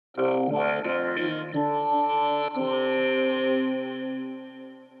The weather in Brooklyn.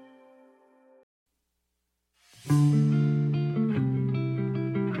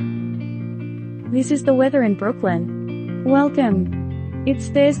 This is the weather in Brooklyn. Welcome. It's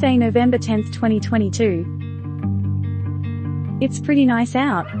Thursday, November 10th, 2022. It's pretty nice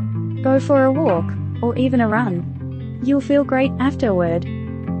out. Go for a walk, or even a run. You'll feel great afterward.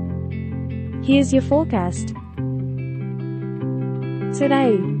 Here's your forecast.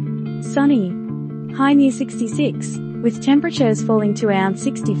 Today, sunny. High near 66, with temperatures falling to around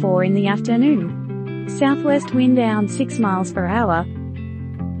 64 in the afternoon. Southwest wind around 6 miles per hour.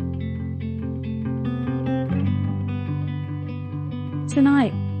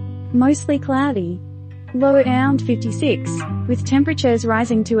 Tonight, mostly cloudy. Low around 56, with temperatures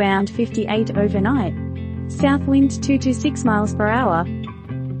rising to around 58 overnight. South wind 2 to 6 miles per hour.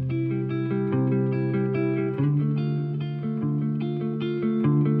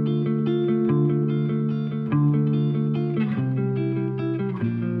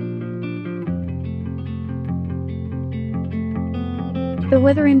 The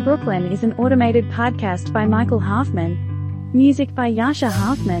Weather in Brooklyn is an automated podcast by Michael Hoffman. Music by Yasha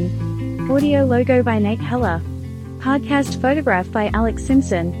Hoffman. Audio logo by Nate Heller. Podcast photograph by Alex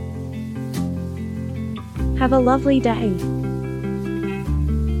Simpson. Have a lovely day.